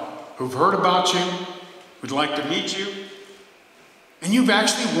while. Who've heard about you, would like to meet you, and you've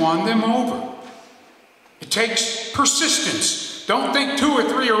actually won them over. It takes persistence. Don't think 2 or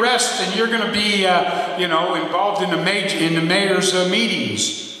 3 arrests and you're going to be, involved in the mayor's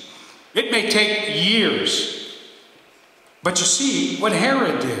meetings. It may take years. But you see what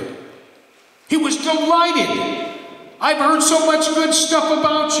Herod did. He was delighted. I've heard so much good stuff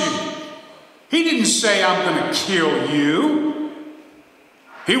about you. He didn't say, I'm going to kill you.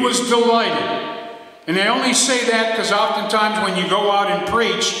 He was delighted. And I only say that because oftentimes when you go out and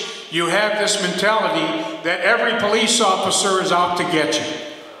preach, you have this mentality that every police officer is out to get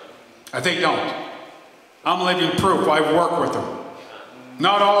you. They don't. I'm living proof. I've worked with them.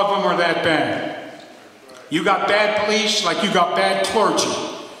 Not all of them are that bad. You got bad police like you got bad clergy.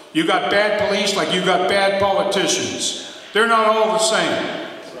 You got bad police like you got bad politicians. They're not all the same.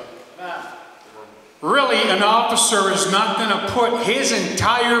 Really, an officer is not going to put his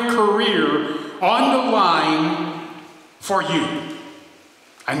entire career on the line for you.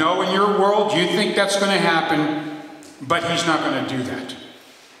 I know in your world you think that's going to happen, but he's not going to do that.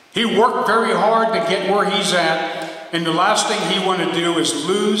 He worked very hard to get where he's at, and the last thing he wanted to do is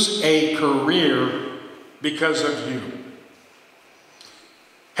lose a career because of you.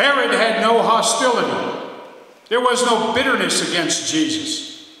 Herod had no hostility. There was no bitterness against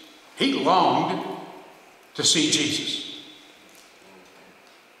Jesus. He longed to see Jesus.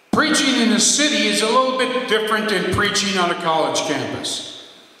 Preaching in the city is a little bit different than preaching on a college campus.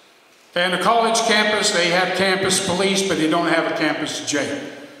 And a college campus, they have campus police, but they don't have a campus jail.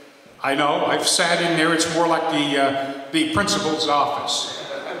 I know, I've sat in there. It's more like the principal's office.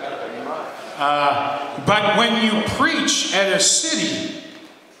 But when you preach at a city,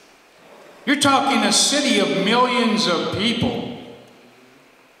 you're talking a city of millions of people.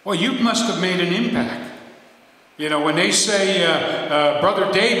 Well, you must have made an impact. You know, when they say, Brother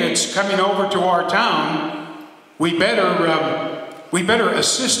David's coming over to our town, we better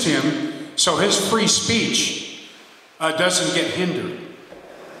assist him so his free speech doesn't get hindered.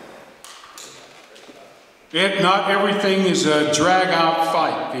 Not everything is a drag-out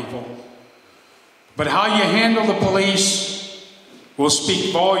fight, people. But how you handle the police will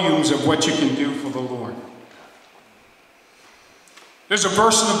speak volumes of what you can do for the Lord. There's a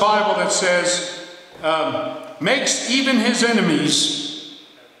verse in the Bible that says, makes even his enemies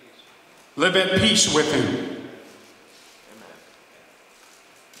live at peace with him.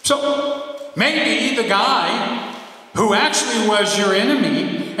 So maybe the guy who actually was your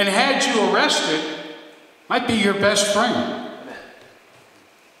enemy and had you arrested might be your best friend.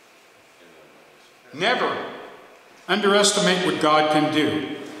 Never underestimate what God can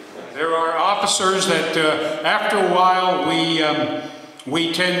do. There are officers that after a while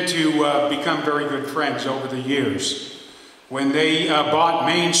we tend to become very good friends over the years. When they bought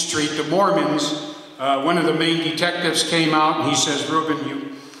Main Street, the Mormons, one of the main detectives came out and he says,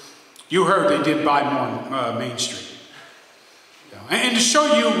 Ruben, you heard they did buy Main Street. And to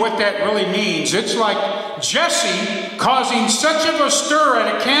show you what that really means, it's like Jesse causing such of a stir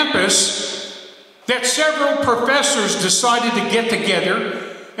at a campus that several professors decided to get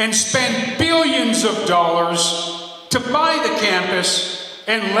together and spend billions of dollars to buy the campus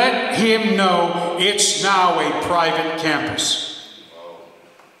and let him know it's now a private campus.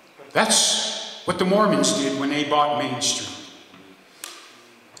 That's what the Mormons did when they bought Main Street.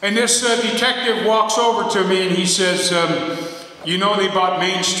 And this detective walks over to me and he says, you know they bought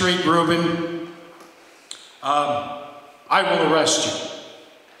Main Street, Ruben. I will arrest you.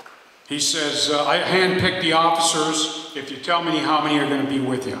 He says, I handpicked the officers. If you tell me how many are going to be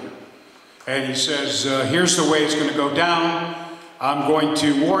with you. And he says, here's the way it's going to go down. I'm going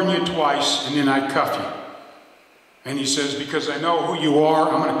to warn you twice, and then I cuff you. And he says, because I know who you are,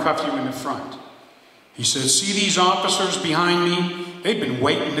 I'm going to cuff you in the front. He says, see these officers behind me? They've been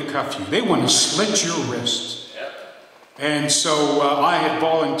waiting to cuff you. They want to slit your wrists. And so I had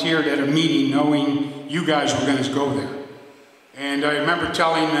volunteered at a meeting knowing you guys were going to go there. And I remember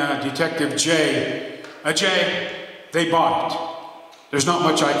telling Detective Jay, Jay, they bought it. There's not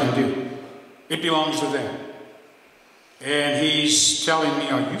much I can do. It belongs to them. And he's telling me,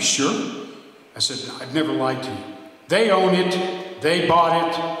 are you sure? I said, I've never lied to you. They own it. They bought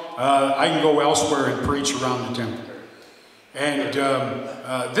it. I can go elsewhere and preach around the temple. And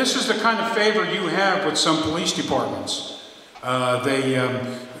this is the kind of favor you have with some police departments.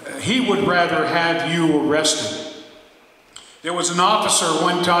 He would rather have you arrested. There was an officer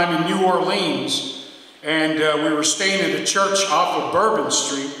one time in New Orleans, and we were staying at a church off of Bourbon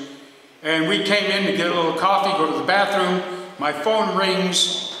Street, and we came in to get a little coffee, go to the bathroom. My phone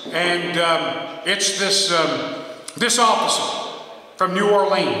rings, and it's this officer from New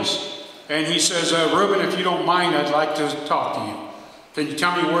Orleans. And he says, Ruben, if you don't mind, I'd like to talk to you. Can you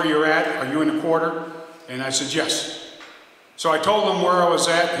tell me where you're at? Are you in the quarter? And I said, yes. So I told him where I was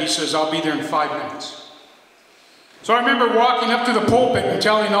at. He says, I'll be there in 5 minutes. So I remember walking up to the pulpit and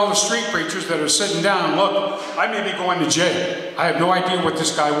telling all the street preachers that are sitting down, look, I may be going to jail. I have no idea what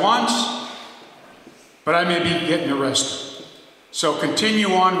this guy wants, but I may be getting arrested. So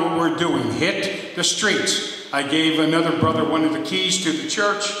continue on what we're doing. Hit the streets. I gave another brother one of the keys to the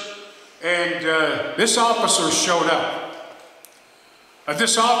church. And this officer showed up.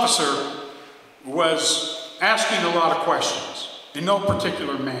 This officer was asking a lot of questions in no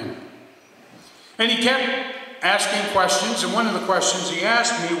particular manner. And he kept asking questions, and one of the questions he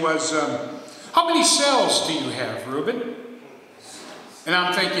asked me was, how many cells do you have, Ruben? And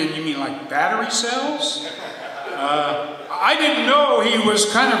I'm thinking, you mean like battery cells? I didn't know he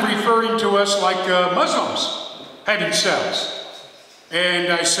was kind of referring to us like Muslims having cells.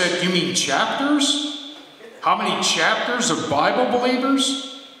 And I said, you mean chapters? How many chapters of Bible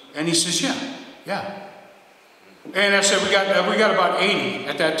believers? And he says, yeah. And I said, we got about 80.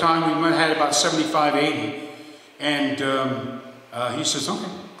 At that time, we had about 75, 80. And he says,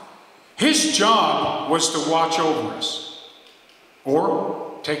 okay. His job was to watch over us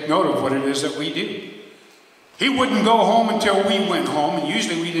or take note of what it is that we do. He wouldn't go home until we went home, and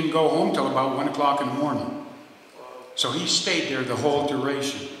usually we didn't go home until about 1 o'clock in the morning. So he stayed there the whole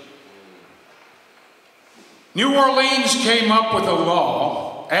duration. New Orleans came up with a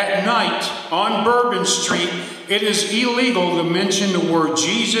law. At night on Bourbon Street, it is illegal to mention the word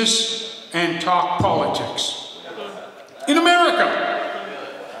Jesus and talk politics. In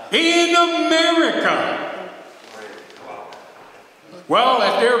America. In America. Well,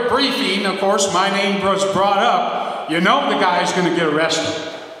 at their briefing, of course, my name was brought up. You know the guy's going to get arrested.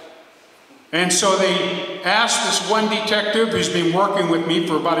 And so they asked this one detective who's been working with me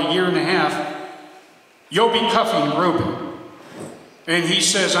for about 1.5 years, you'll be cuffing Ruben. And he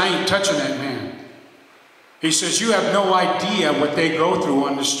says, I ain't touching that man. He says, you have no idea what they go through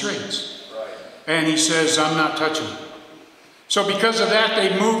on the streets. And he says, I'm not touching him. So because of that,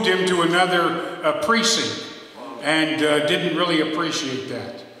 they moved him to another precinct and didn't really appreciate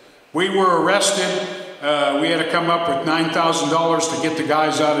that. We were arrested. We had to come up with $9,000 to get the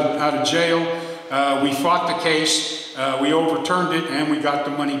guys out of jail. We fought the case. We overturned it, and we got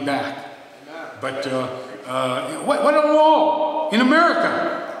the money back. But what a law in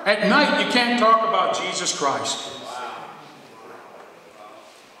America. At night, you can't talk about Jesus Christ.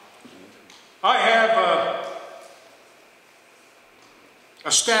 I have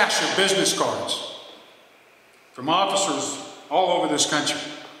a stash of business cards from officers all over this country.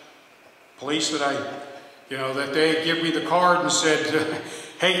 Police that they give me the card and said,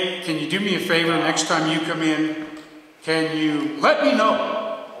 hey, can you do me a favor next time you come in? Can you let me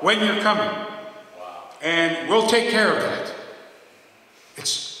know when you're coming? And we'll take care of that.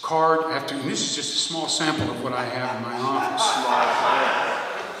 It's card after, and this is just a small sample of what I have in my office.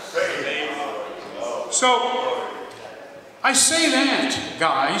 So, I say that,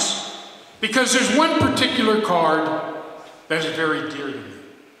 guys, because there's one particular card that is very dear to me.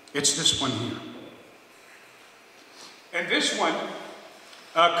 It's this one here. And this one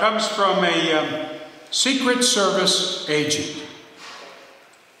comes from a Secret Service agent.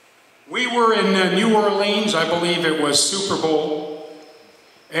 We were in New Orleans, I believe it was Super Bowl,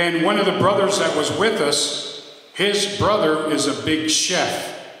 and one of the brothers that was with us, his brother is a big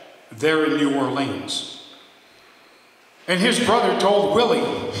chef there in New Orleans. And his brother told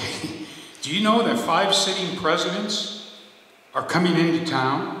Willie, do you know that 5 sitting presidents are coming into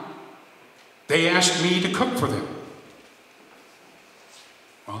town? they asked me to cook for them.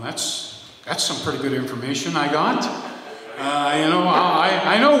 Well, that's some pretty good information I got. You know,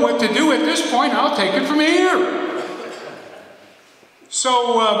 I know what to do at this point. I'll take it from here.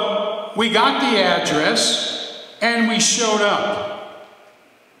 So we got the address and we showed up.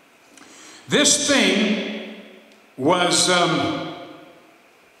 This thing was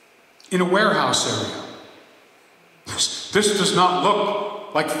in a warehouse area. This does not look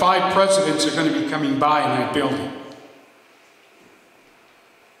like 5 presidents are going to be coming by in that building.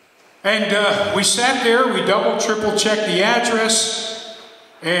 And we sat there, we double, triple checked the address,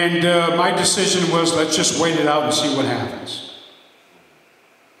 and my decision was, let's just wait it out and see what happens.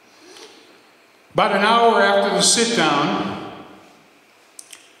 About an hour after the sit down,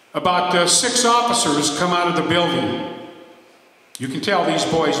 about 6 officers come out of the building. You can tell these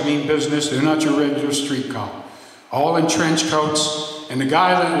boys mean business. They're not your regular street cop. All in trench coats, and the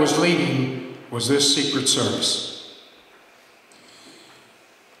guy that was leading was this Secret Service.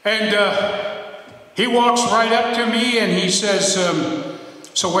 And he walks right up to me and he says,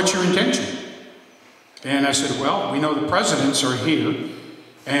 so what's your intention? And I said, well, we know the presidents are here,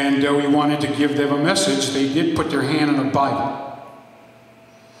 and we wanted to give them a message. They did put their hand on a Bible.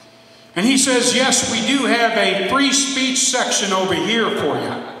 And he says, yes, we do have a free speech section over here for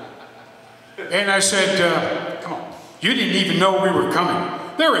you. And I said, come on, you didn't even know we were coming.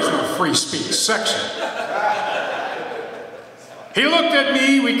 There is no free speech section. He looked at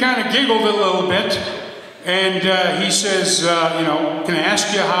me, we kind of giggled a little bit, and he says, you know, can I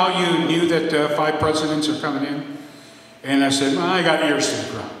ask you how you knew that 5 presidents are coming in? And I said, well, I got ears to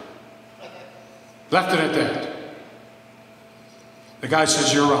the ground. Left it at that. The guy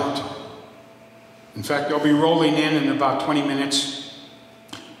says, you're right. In fact, they'll be rolling in about 20 minutes,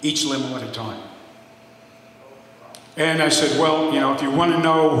 each limo at a time. And I said, well, you know, if you want to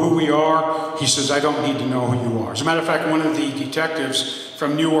know who we are, he says, I don't need to know who you are. As a matter of fact, one of the detectives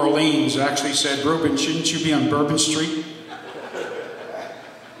from New Orleans actually said, Ruben, shouldn't you be on Bourbon Street?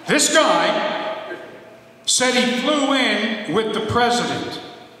 This guy said he flew in with the president.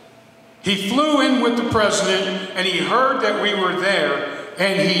 He flew in with the president, and he heard that we were there,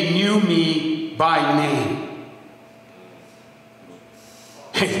 and he knew me by name.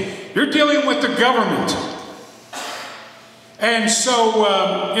 Hey, you're dealing with the government. And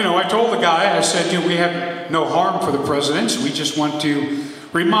so, you know, I told the guy, I said, you know, we have no harm for the presidents. We just want to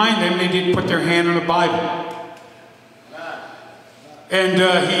remind them they did put their hand on the Bible. And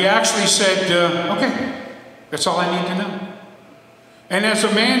he actually said, okay, that's all I need to know. And as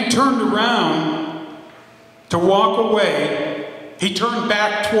a man turned around to walk away, he turned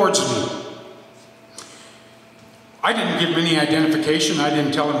back towards me. I didn't give him any identification. I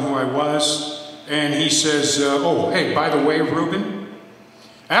didn't tell him who I was. And he says, oh, hey, by the way, Ruben,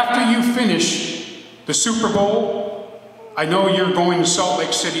 after you finish the Super Bowl, I know you're going to Salt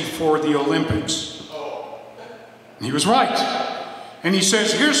Lake City for the Olympics. And he was right. And he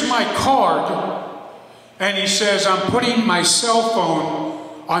says, here's my card. And he says, I'm putting my cell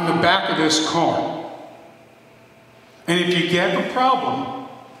phone on the back of this car. And if you get a problem,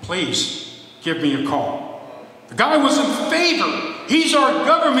 please give me a call. The guy was in favor. He's our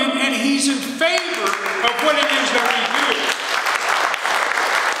government, and he's in favor of what it is that we do.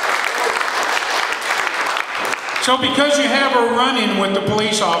 So because you have a run-in with the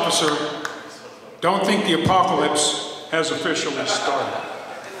police officer, don't think the apocalypse has officially started.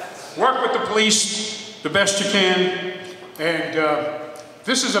 Work with the police the best you can. And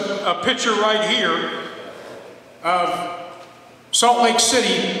this is a picture right here of Salt Lake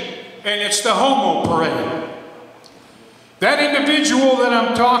City, and it's the homo parade. That individual that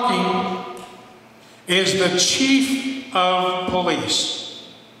I'm talking is the chief of police.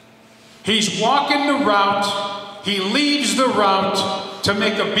 He's walking the route. He leaves the route to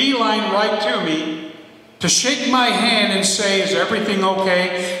make a beeline right to me, to shake my hand and say, is everything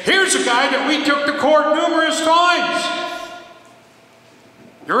okay? Here's a guy that we took to court numerous times.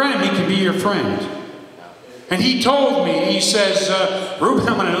 Your enemy can be your friend. And he told me, he says, Ruben,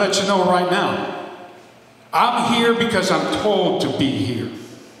 I'm going to let you know right now. I'm here because I'm told to be here.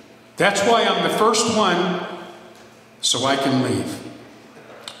 That's why I'm the first one, so I can leave.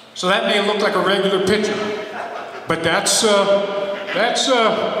 So that may look like a regular picture, but that's the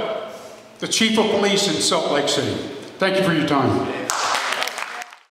chief of police in Salt Lake City. Thank you for your time.